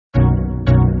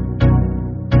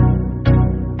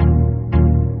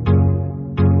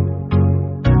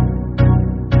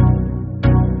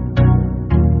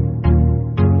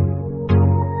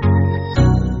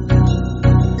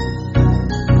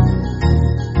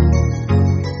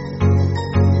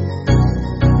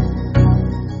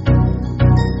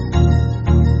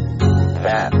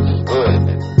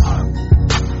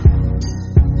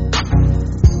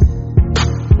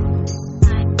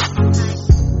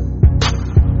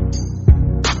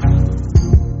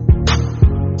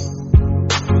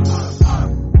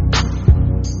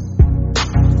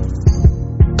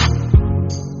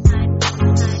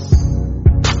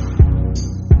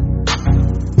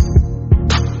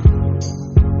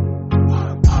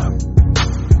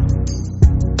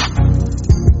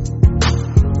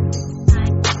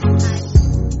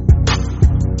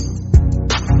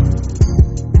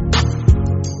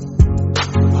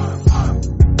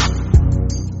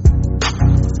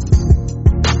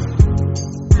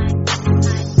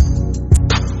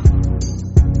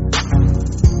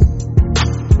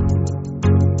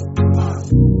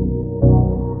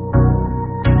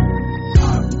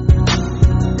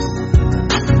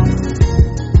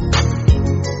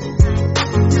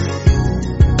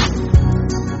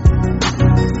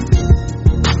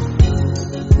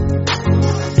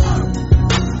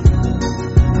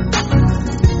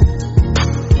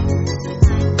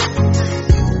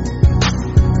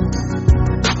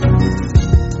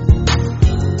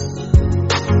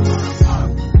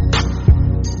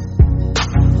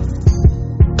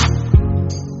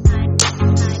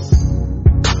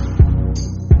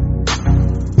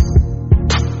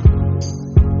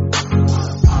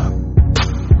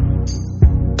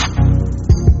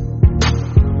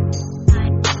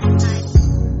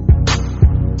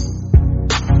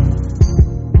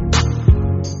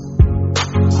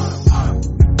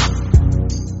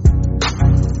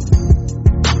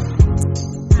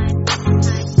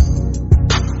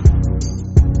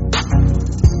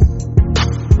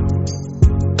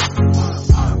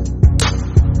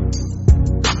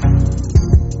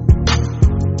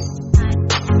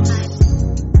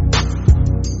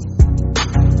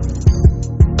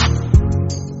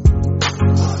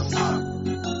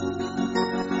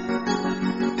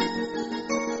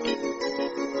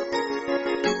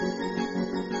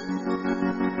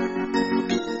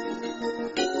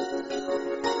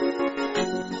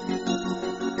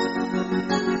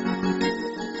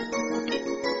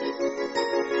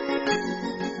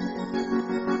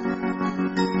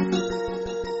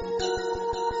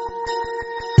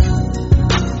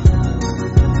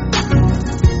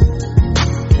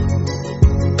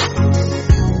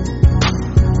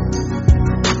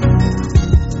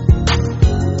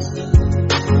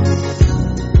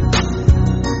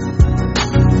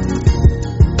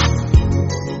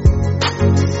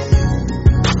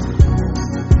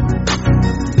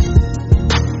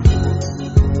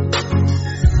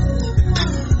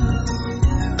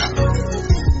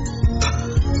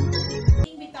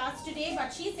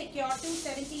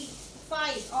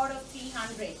of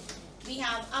 300. We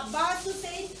have Abbas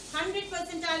Hussain, 100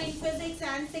 percentile in physics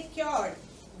and secured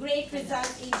great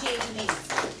results in JEE Mains.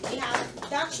 We have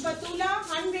Daksh Batula,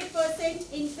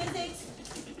 100% in physics,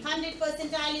 100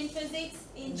 percentile in physics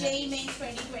in JEE Mains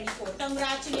 2024.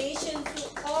 Congratulations to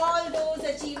all those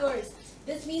achievers.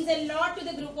 This means a lot to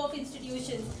the group of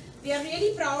institutions. We are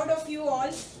really proud of you all.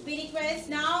 We request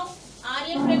now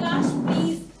Aryan Prakash,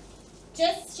 please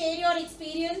just share your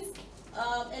experience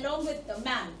along with the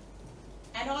ma'am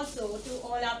and also to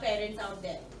all our parents out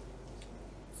there.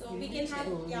 So we can have,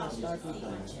 yeah, start with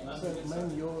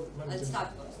I'll start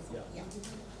first. Yeah.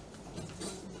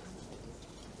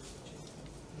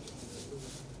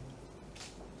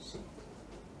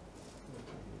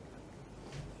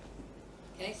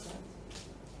 Can I start?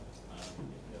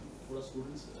 For the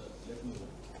students, let me know.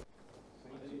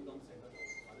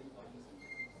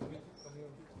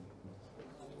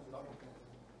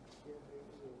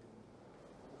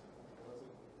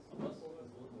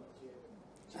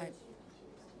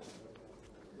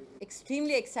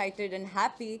 Extremely excited and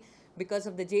happy because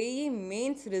of the JEE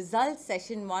Mains results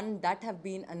session 1 that have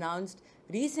been announced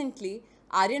recently.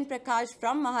 Aryan Prakash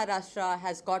from Maharashtra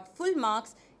has got full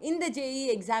marks in the JEE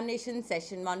examination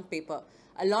session 1 paper.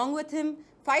 Along with him,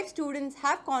 5 students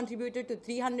have contributed to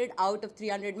 300 out of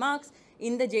 300 marks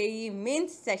in the JEE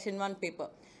Mains session 1 paper.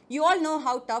 You all know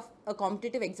how tough a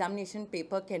competitive examination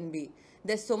paper can be.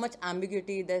 There's so much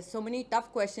ambiguity, there's so many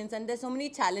tough questions, and there's so many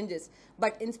challenges.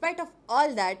 But in spite of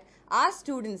all that, our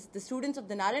students, the students of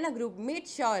the Narayana group, made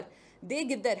sure they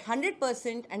give their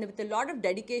 100%, and with a lot of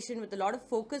dedication, with a lot of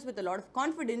focus, with a lot of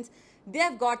confidence, they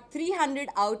have got 300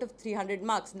 out of 300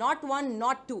 marks. Not 1,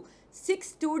 not 2. 6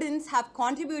 students have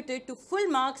contributed to full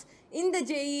marks in the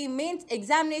JEE Mains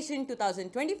examination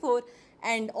 2024.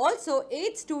 And also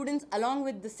 8 students along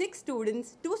with the 6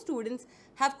 students, 2 students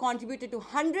have contributed to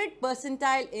 100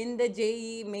 percentile in the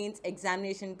JEE Mains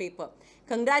examination paper.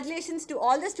 Congratulations to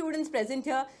all the students present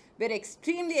here. We're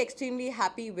extremely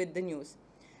happy with the news.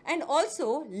 And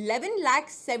also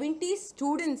 11,70,000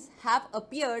 students have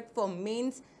appeared for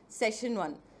Mains session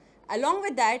 1. Along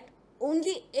with that,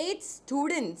 only 8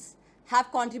 students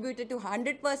have contributed to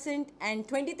 100% and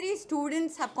 23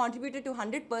 students have contributed to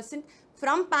 100%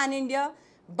 from Pan India,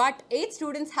 but 8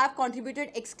 students have contributed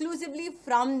exclusively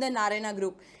from the Narayana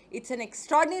group. It's an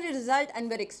extraordinary result and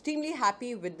we're extremely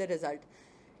happy with the result.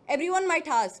 Everyone might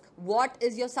ask, what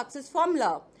is your success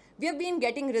formula? We have been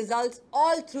getting results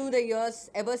all through the years,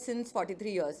 ever since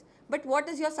 43 years. But what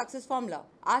is your success formula?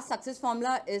 Our success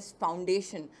formula is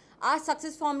foundation. Our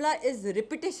success formula is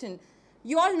repetition.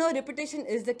 You all know repetition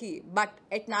is the key, but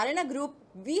at Narayana Group,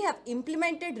 we have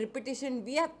implemented repetition,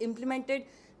 we have implemented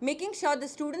making sure the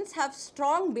students have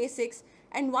strong basics,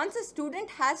 and once a student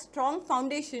has strong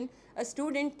foundation, a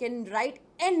student can write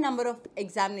n number of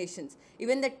examinations.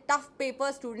 Even the tough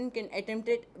paper, student can attempt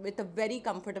it with a very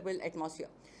comfortable atmosphere.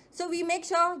 So we make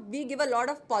sure we give a lot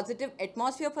of positive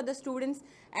atmosphere for the students,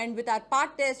 and with our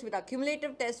part test, with our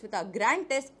cumulative test, with our grand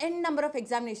test, n number of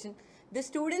examinations, the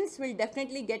students will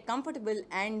definitely get comfortable,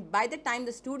 and by the time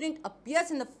the student appears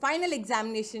in the final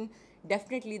examination,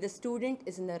 definitely the student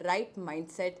is in the right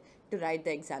mindset to write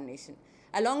the examination.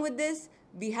 Along with this,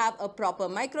 we have a proper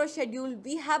micro schedule.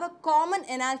 We have a common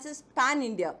analysis pan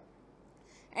India.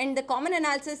 And the common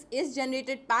analysis is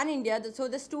generated pan India, so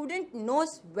the student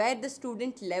knows where the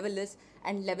student level is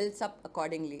and levels up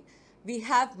accordingly. We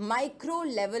have micro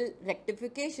level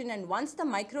rectification, and once the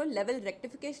micro level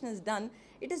rectification is done,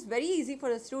 it is very easy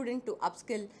for a student to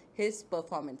upskill his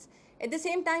performance. At the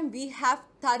same time, we have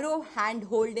thorough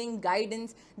hand-holding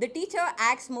guidance. The teacher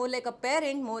acts more like a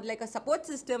parent, more like a support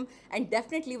system, and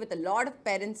definitely with a lot of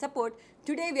parent support.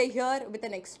 Today, we are here with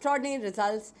an extraordinary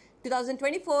results.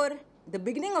 2024, the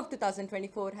beginning of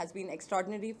 2024 has been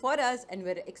extraordinary for us, and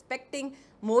we're expecting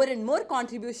more and more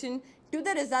contribution to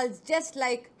the results, just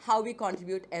like how we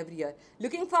contribute every year.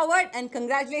 Looking forward, and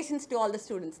congratulations to all the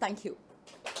students. Thank you.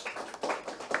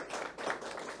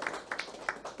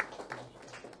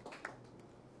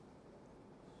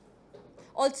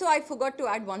 Also, I forgot to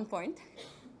add one point.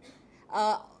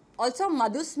 Also,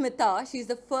 Madhusmita, she's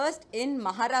the first in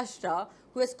Maharashtra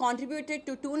who has contributed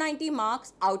to 290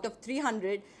 marks out of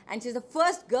 300, and she's the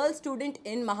first girl student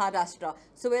in Maharashtra.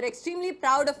 So we're extremely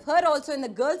proud of her also in the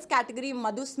girls category.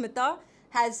 Madhusmita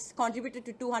has contributed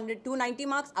to 290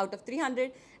 marks out of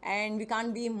 300, and we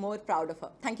can't be more proud of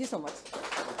her. Thank you so much.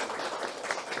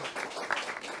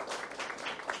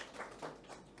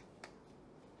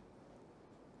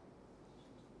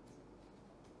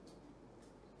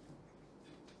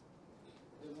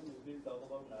 We'll talk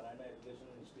about Narayana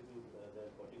Educational Institute,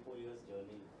 their 44 years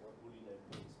journey. What would you like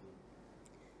to explain?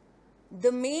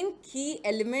 The main key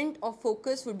element of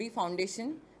focus would be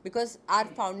foundation, because our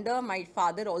founder, my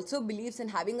father, also believes in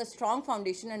having a strong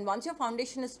foundation, and once your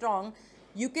foundation is strong,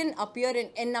 you can appear in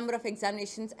n number of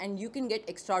examinations and you can get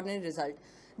extraordinary result.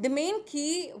 The main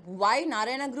key why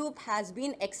Narayana Group has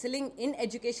been excelling in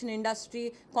education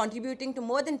industry, contributing to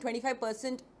more than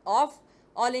 25% of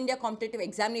all India competitive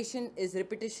examination, is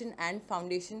repetition and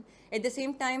foundation. At the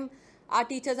same time, our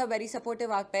teachers are very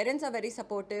supportive, our parents are very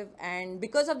supportive, and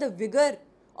because of the vigor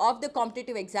of the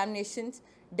competitive examinations,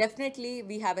 definitely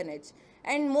we have an edge.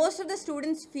 And most of the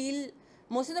students feel,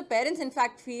 most of the parents in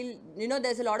fact feel,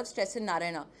 there's a lot of stress in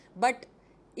Narayana. But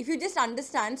if you just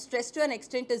understand, stress to an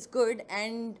extent is good,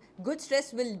 and good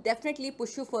stress will definitely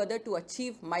push you further to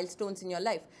achieve milestones in your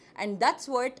life. And that's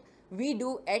what we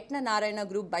do at the Narayana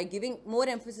Group, by giving more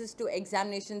emphasis to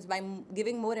examinations, by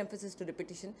giving more emphasis to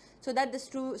repetition, so that the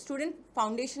student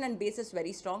foundation and base is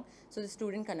very strong, so the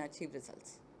student can achieve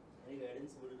results. Any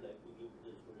guidance would you like to give to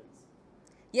the students?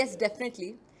 Yes,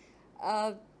 definitely.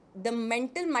 The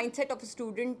mental mindset of a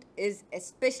student is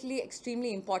especially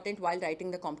extremely important while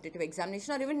writing the competitive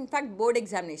examination, or even in fact board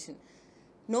examination.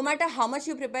 No matter how much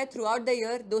you prepare throughout the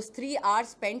year, those 3 hours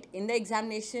spent in the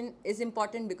examination is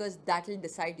important, because that will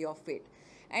decide your fate.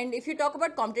 And if you talk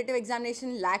about competitive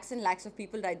examination, lakhs and lakhs of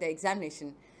people write the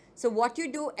examination. So what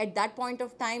you do at that point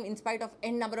of time, in spite of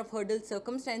n number of hurdles,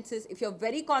 circumstances, if you're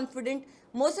very confident,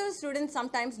 most of the students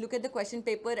sometimes look at the question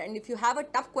paper, and if you have a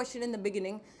tough question in the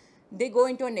beginning, they go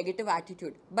into a negative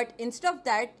attitude. But instead of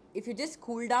that, if you just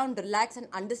cool down, relax and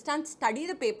understand, study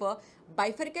the paper,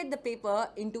 bifurcate the paper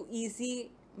into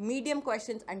easy, medium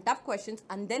questions and tough questions,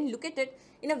 and then look at it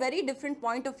in a very different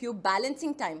point of view,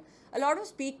 balancing time. A lot of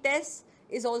speed tests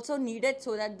is also needed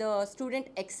so that the student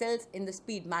excels in the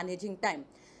speed, managing time.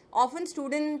 Often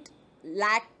students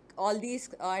lack all these,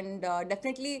 and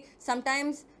definitely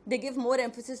sometimes they give more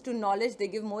emphasis to knowledge, they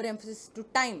give more emphasis to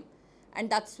time, and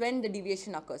that's when the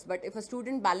deviation occurs. But if a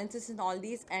student balances in all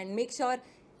these and make sure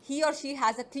he or she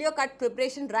has a clear-cut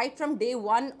preparation right from day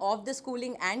one of the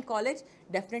schooling and college,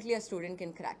 definitely a student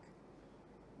can crack.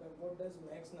 But what does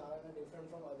makes Narayana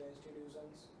different from other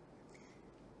institutions?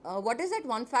 What is that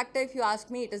one factor? If you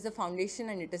ask me, it is the foundation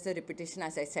and it is the repetition.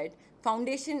 As I said,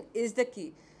 foundation is the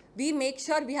key. We make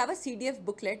sure we have a CDF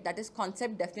booklet, that is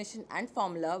concept, definition and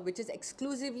formula, which is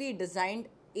exclusively designed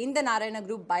in the Narayana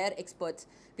Group by our experts.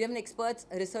 We have an experts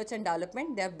research and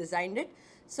development, they have designed it.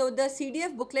 So the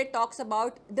CDF booklet talks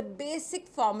about the basic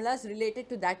formulas related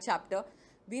to that chapter.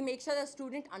 We make sure the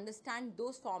student understand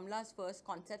those formulas first,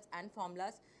 concepts and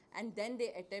formulas, and then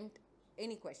they attempt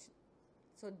any question.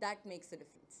 So that makes the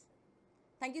difference.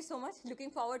 Thank you so much. Looking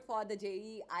forward for the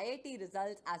JEE, IIT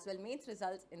results as well mains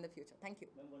results in the future. Thank you.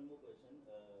 Ma'am, one more question.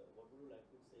 What would you like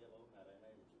to say about Narayana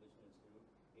Education Institute?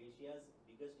 Asia's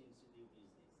biggest institute is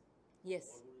this. Yes.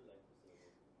 What would you like to say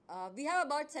about it? We have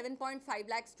about 7.5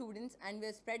 lakh students, and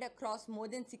we're spread across more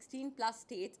than 16 plus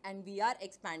states, and we are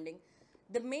expanding.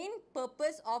 The main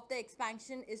purpose of the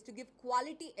expansion is to give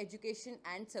quality education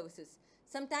and services.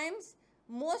 Sometimes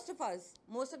most of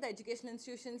the educational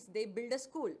institutions, they build a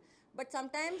school, but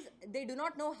sometimes they do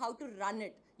not know how to run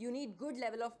it. You need good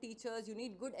level of teachers, you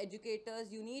need good educators,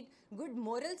 you need good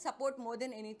moral support more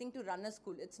than anything to run a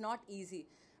school. It's not easy.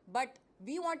 But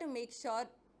we want to make sure,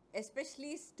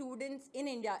 especially students in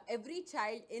India, every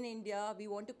child in India, we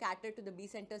want to cater to the B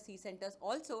centers, C centers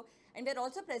also, and they're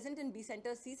also present in B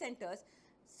centers, C centers,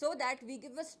 so that we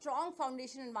give a strong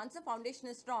foundation. And once the foundation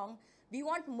is strong, we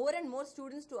want more and more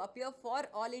students to appear for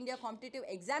all India competitive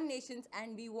examinations,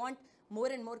 and we want more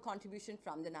and more contribution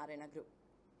from the Narayana Group.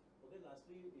 Okay,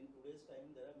 lastly, in today's time,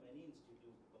 there are many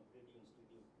competitive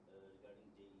institutes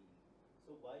regarding JEE.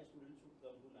 So why students should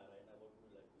come to Narayana? What would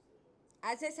you like to say about it?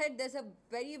 As I said, there's a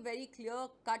very, very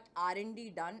clear-cut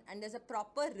R&D done, and there's a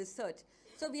proper research.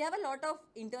 So we have a lot of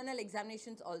internal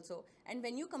examinations also, and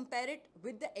when you compare it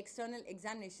with the external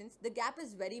examinations, the gap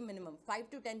is very minimum, 5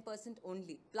 to 10%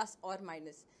 only, plus or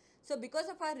minus. So because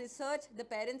of our research, the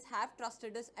parents have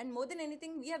trusted us, and more than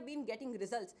anything, we have been getting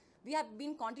results. We have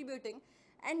been contributing,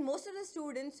 and most of the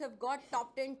students have got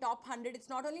top 10, top 100. It's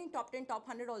not only in top 10, top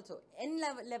 100 also. N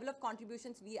level of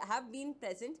contributions we have been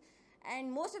present,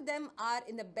 and most of them are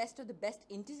in the best of the best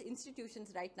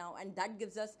institutions right now, and that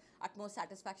gives us utmost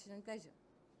satisfaction and pleasure.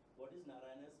 What is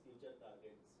Narayana's future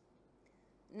targets?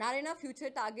 Narayana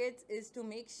future targets is to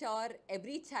make sure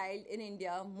every child in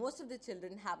India, most of the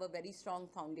children, have a very strong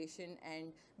foundation,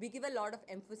 and we give a lot of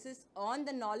emphasis on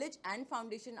the knowledge and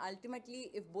foundation.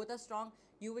 Ultimately, if both are strong,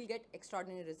 you will get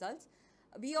extraordinary results.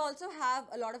 We also have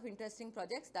a lot of interesting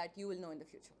projects that you will know in the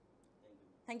future. Thank you.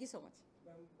 Thank you so much.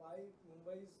 Ma'am, why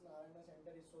Mumbai's Narayana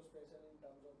Center is so special in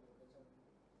terms of location?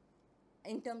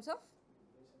 In terms of?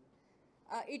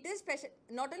 It is special.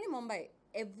 Not only Mumbai,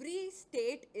 every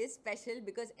state is special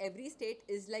because every state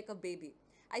is like a baby.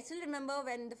 I still remember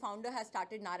when the founder has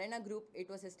started Narayana Group, it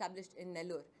was established in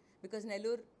Nellore because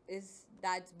Nellore is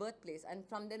dad's birthplace, and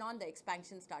from then on the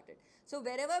expansion started. So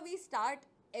wherever we start,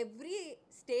 every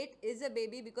state is a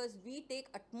baby because we take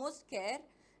utmost care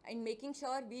in making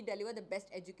sure we deliver the best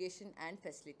education and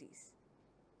facilities.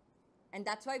 And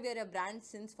that's why we are a brand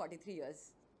since 43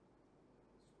 years.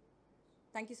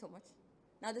 Thank you so much.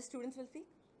 Now the students will speak.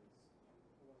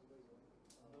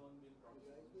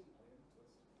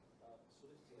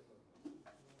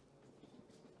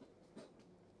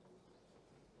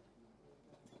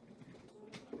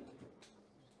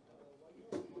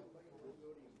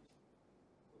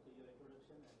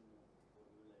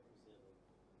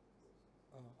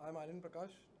 I'm Narayana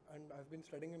Prakash, and I've been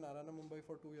studying in Narayana, Mumbai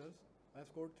for 2 years. I've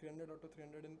scored 300 out of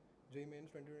 300 in JEE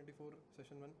Mains 2024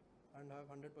 Session 1 and have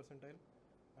 100 percentile.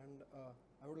 And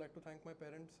I would like to thank my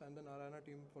parents and the Narayana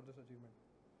team for this achievement.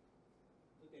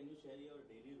 So can you share your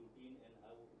daily routine and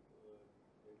how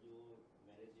did you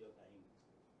manage your time?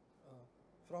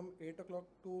 From 8 o'clock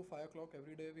to 5 o'clock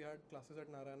every day we had classes at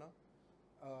Narayana,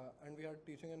 and we had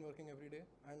teaching and working every day.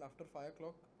 And after 5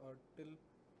 o'clock till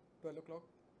 12 o'clock,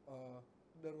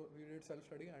 we did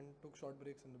self-study and took short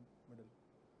breaks in the middle.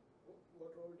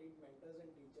 What role did mentors and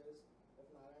teachers of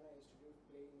Narayana Institute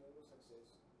play in your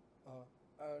success?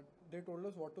 They told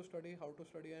us what to study, how to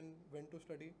study, and when to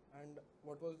study, and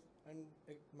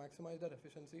maximize their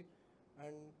efficiency,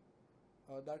 and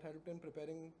that helped in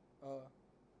preparing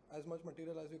as much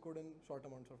material as we could in short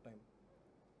amounts of time.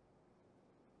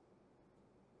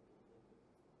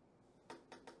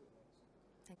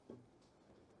 Thank you.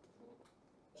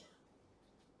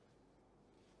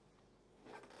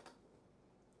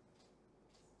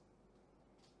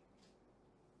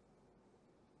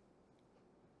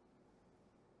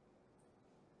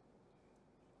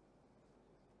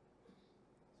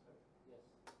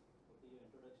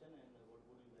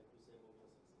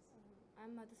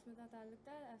 I'm Madhusmita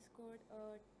Talukdar. I scored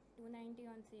 290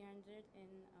 on 300 in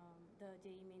the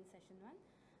JEE Main Session 1.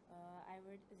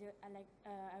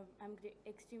 I'm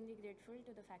extremely grateful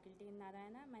to the faculty in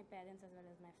Narayana, my parents as well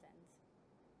as my friends.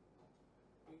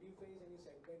 Did you face any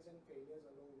setbacks and failures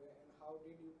along the way, and how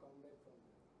did you come back from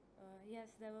them?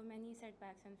 Yes, there were many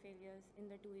setbacks and failures in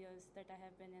the 2 years that I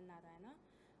have been in Narayana.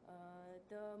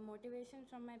 The motivation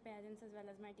from my parents as well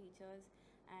as my teachers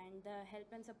and the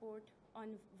help and support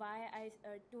on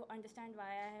to understand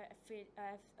why I have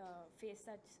faced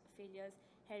such failures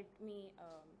helped me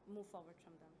move forward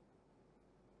from them.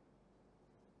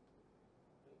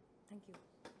 Thank you.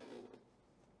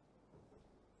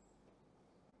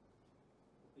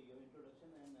 Okay, your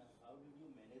introduction and how did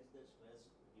you manage the stress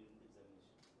during the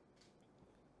examination?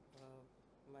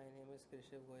 My name is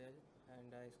Krishiv Goyal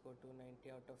and I scored 290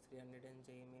 out of 300 in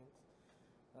JEE Mains.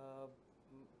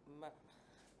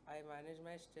 I manage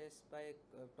my stress by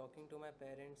talking to my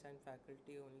parents and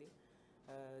faculty only.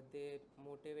 They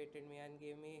motivated me and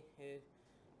gave me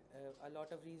a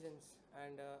lot of reasons,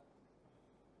 and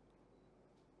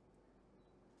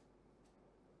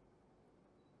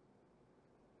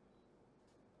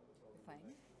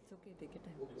Fine. It's okay. Take your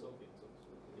time. It's okay.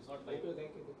 It's not like. Okay,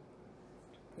 thank you.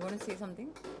 You want to say something?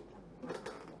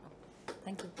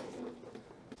 Thank you.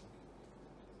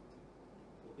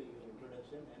 Okay, your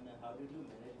introduction and how did you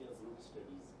manage your group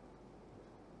studies?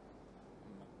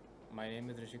 My name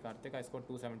is Rishi Karthik. I scored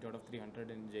 270 out of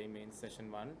 300 in JEE Mains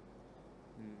Session 1.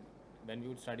 When we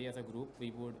would study as a group,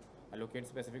 we would allocate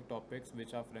specific topics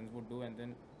which our friends would do, and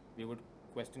then we would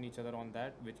question each other on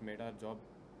that, which made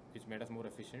us more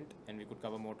efficient, and we could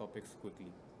cover more topics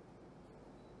quickly.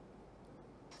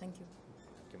 Thank you.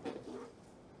 Thank you.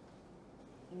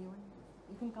 Anyone?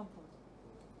 You can come forward.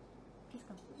 Please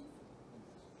come.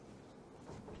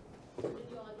 What did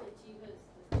you all achieve? This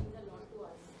means a lot to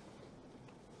us.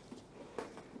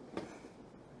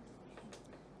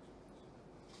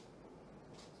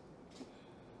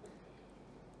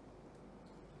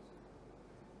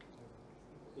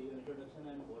 So your introduction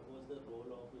and what was the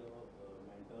role of your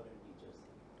mentor and teachers?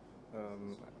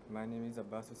 My name is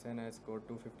Abbas Hussain. I scored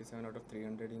 257 out of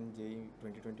 300 in JEE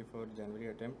 2024 January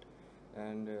attempt,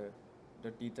 and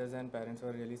the teachers and parents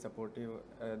were really supportive.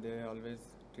 They always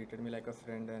treated me like a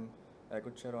friend, and I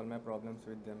could share all my problems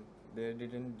with them. They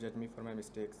didn't judge me for my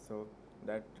mistakes, so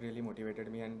that really motivated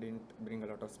me and didn't bring a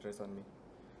lot of stress on me.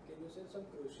 Can you share some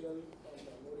crucial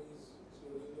memories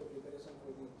during your preparation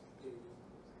for the JEE?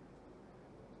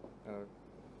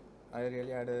 I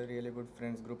really had a really good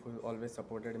friends group who always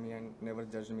supported me and never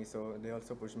judged me, so they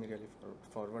also pushed me really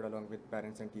forward along with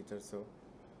parents and teachers. So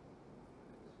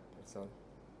That's all.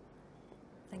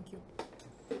 Thank you.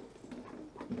 There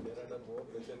are more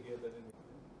pressure here than in.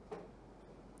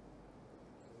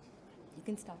 You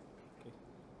can start.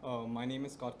 My name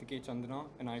is Karthikeya Chandana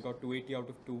and I got 280 out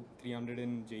of 300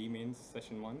 in JEE Mains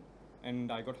Session 1 and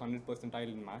I got 100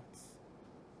 percentile in Maths.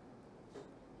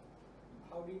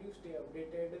 How did you stay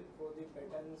updated for the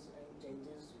patterns and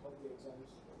changes of the exams?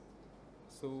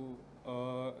 So,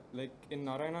 like in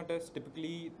Narayana test,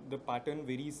 typically the pattern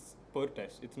varies per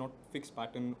test. It's not fixed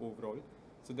pattern overall.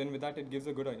 So then with that, it gives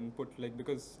a good input, like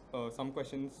because some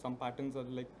questions, some patterns are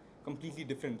like completely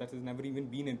different that has never even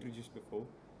been introduced before.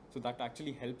 So that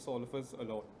actually helps all of us a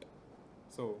lot.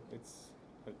 So it's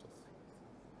helped us.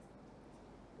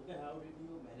 Okay, how did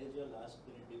you manage your last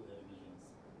minute revisions?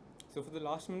 So for the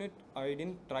last minute, I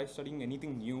didn't try studying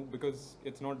anything new because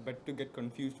it's not better to get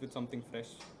confused with something fresh.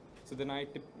 So then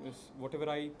whatever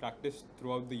I practiced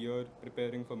throughout the year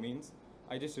preparing for mains,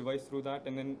 I just revised through that,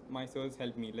 and then my sirs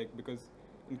helped me, like because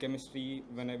in chemistry,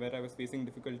 where I was facing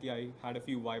difficulty, I had a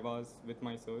few vivas with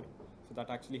my sir, so that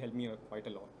actually helped me quite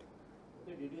a lot.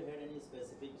 Okay, did you have any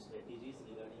specific strategies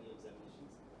regarding your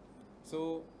examinations?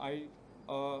 So I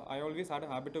always had a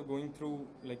habit of going through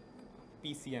like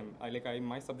PCM.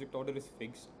 My subject order is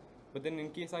fixed, but then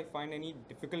in case I find any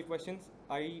difficult questions,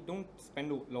 I don't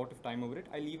spend a lot of time over it.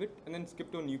 I leave it and then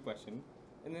skip to a new question.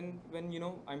 And then when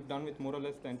I'm done with more or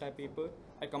less the entire paper,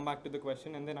 I come back to the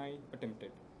question and then I attempt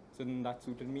it. So then that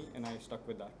suited me and I stuck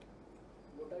with that.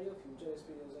 What are your future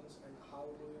aspirations and how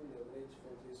do you leverage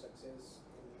for the success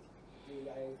in the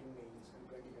IIT mains in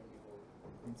 2024?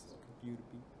 Can you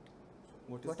repeat?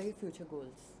 What are your future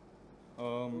goals?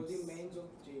 For the mains of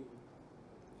JEE.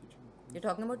 You're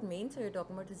talking about mains or you're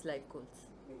talking about his life goals?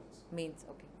 Mains. Mains,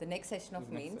 okay. The next session of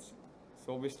mains.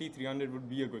 So obviously 300 would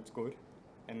be a good score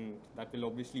and that will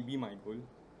obviously be my goal.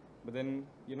 But then,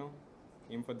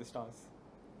 aim for the stars.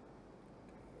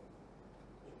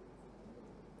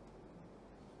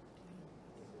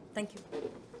 Thank you. You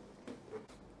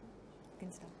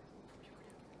can start.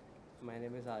 My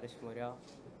name is Arish Moria.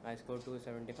 I scored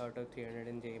 275 out of 300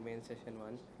 in JEE Mains Session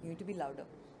 1. You need to be louder.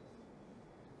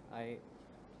 I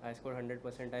scored 100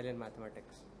 percentile in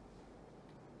mathematics.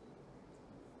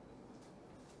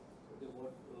 Okay,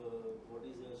 what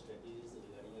is your strategies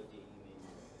regarding your JEE mains?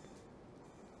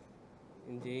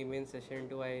 In JEE Mains Session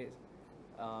 2,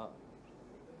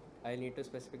 I need to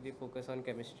specifically focus on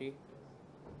chemistry,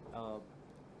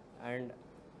 and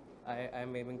I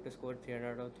am aiming to score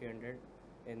 300 out of 300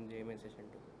 in JEE Mains Session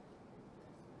 2.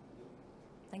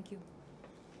 Thank you.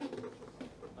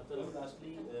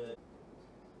 Lastly,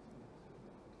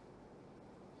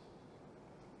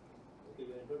 okay,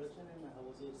 your introduction and how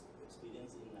was your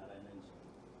experience in Narayana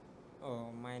Institute?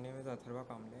 My name is Atharva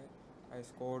Kamble. I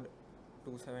scored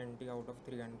 270 out of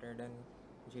 300 in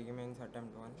JEE Mains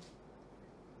Attempt 1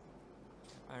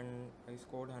 and I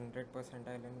scored 100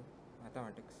 percentile in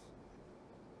mathematics.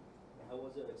 How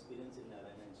was your experience in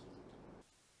Narayana Institute?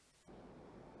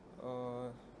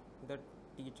 The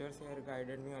teachers here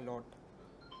guided me a lot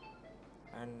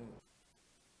and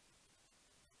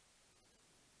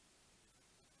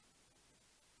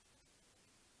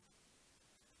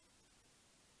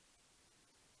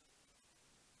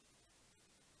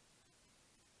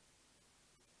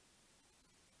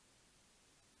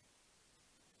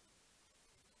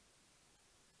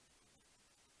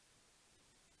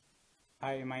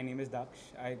Hi, my name is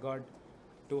Daksh. I got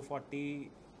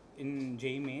 240 in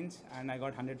JEE Mains and I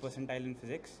got 100 percentile in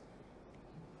physics.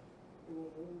 To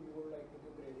whom you would like to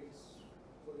give credits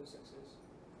for your success?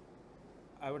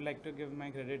 I would like to give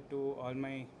my credit to all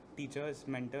my teachers,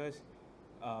 mentors,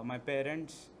 my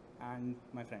parents and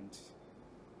my friends.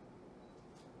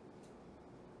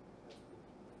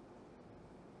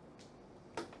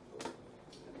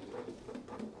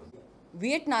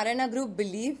 We at Narayana Group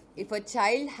believe if a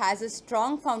child has a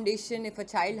strong foundation, if a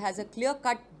child has a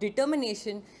clear-cut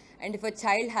determination, and if a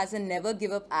child has a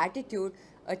never-give-up attitude,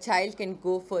 a child can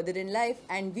go further in life.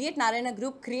 And we at Narayana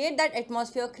Group create that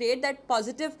atmosphere, create that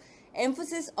positive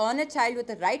emphasis on a child with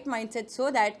the right mindset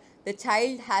so that the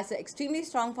child has an extremely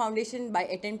strong foundation by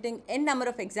attempting n number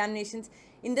of examinations.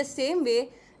 In the same way,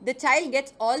 the child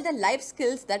gets all the life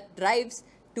skills that drives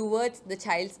towards the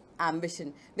child's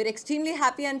ambition. We're extremely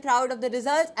happy and proud of the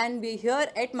results, and we're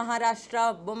here at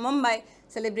Maharashtra, Mumbai,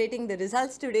 celebrating the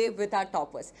results today with our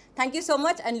toppers. Thank you so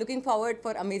much and looking forward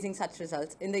for amazing such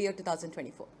results in the year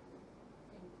 2024.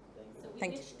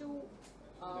 Thank you.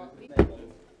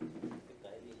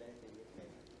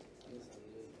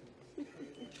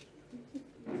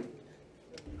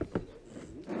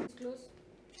 Close.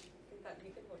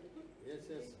 Yes.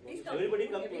 Everybody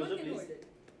come closer, please.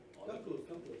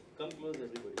 Come close,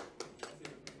 everybody.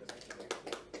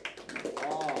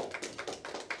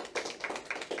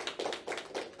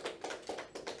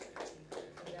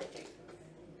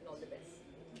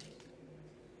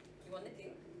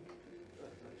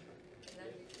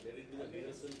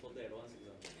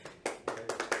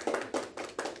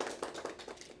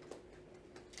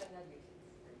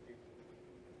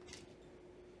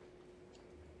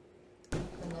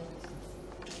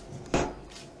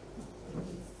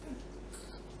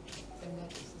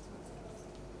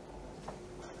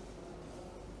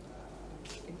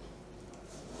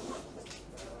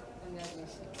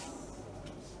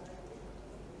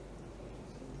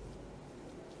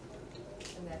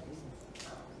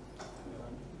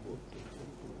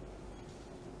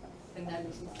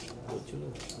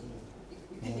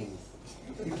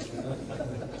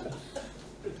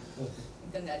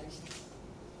 Congratulations.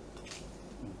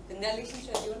 Congratulations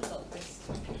to everyone for this.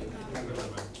 Thank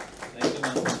you,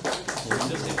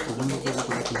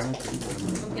 ma'am. You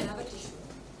can have a tissue.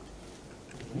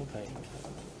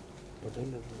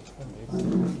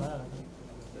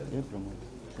 ये प्रमोद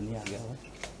नहीं आ गया हुआ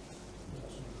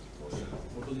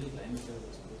photo की line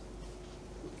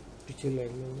पीछे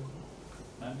line में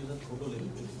ma'am के साथ photo ले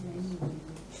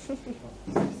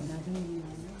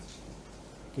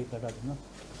केक काटा था ना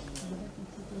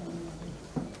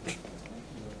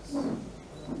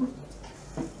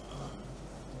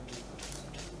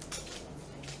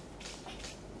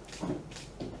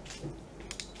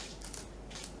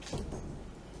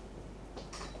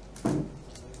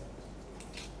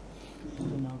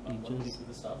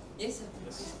Yes, sir.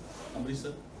 Amrish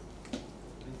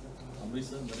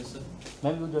sir. Naresh sir.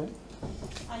 Ma'am, you join?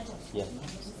 I'll join. Yeah.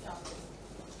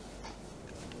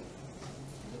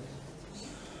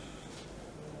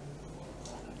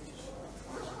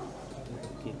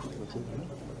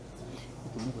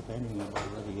 तुमने बताया नहीं मैं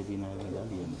बाबा ये दिन आएगा निकाल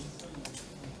लिया मैं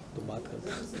तो बात करते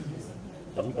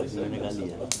अभी कर मैंने निकाल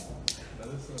लिया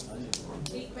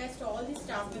Request all the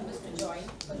staff members to join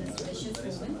for this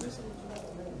precious moment.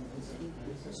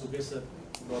 Sukesh sir,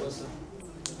 Gaurav sir,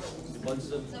 Dipanj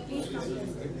sir. So please come.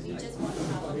 We just want to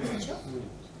have a picture.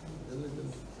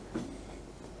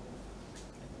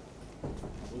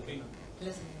 Okay.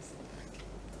 Listen.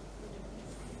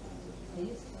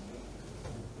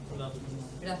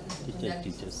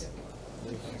 Teachers.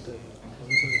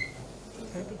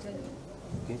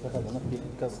 Cake कटा दो ना cake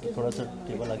का थोड़ा सा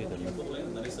table आगे कर लो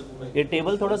ये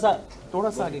table थोड़ा सा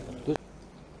आगे कर लो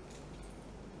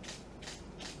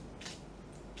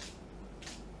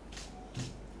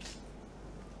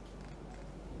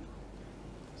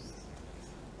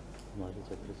हमारे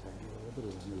चक्र से तो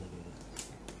रोने लगेगा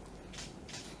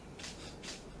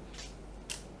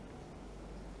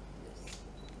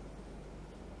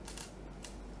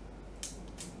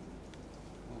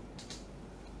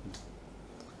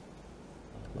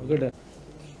Good.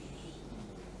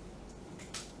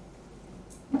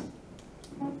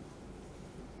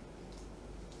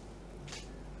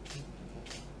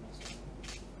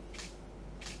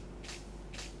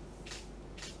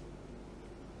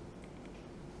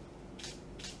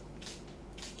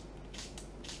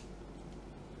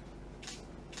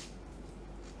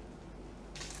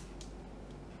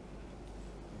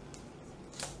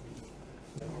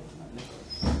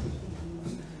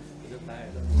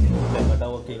 कटा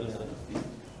हुआ केक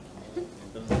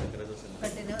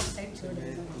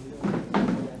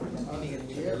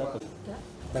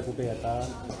कुठे आता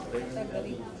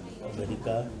घरी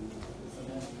का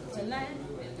चलना है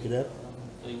इधर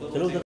चलो उधर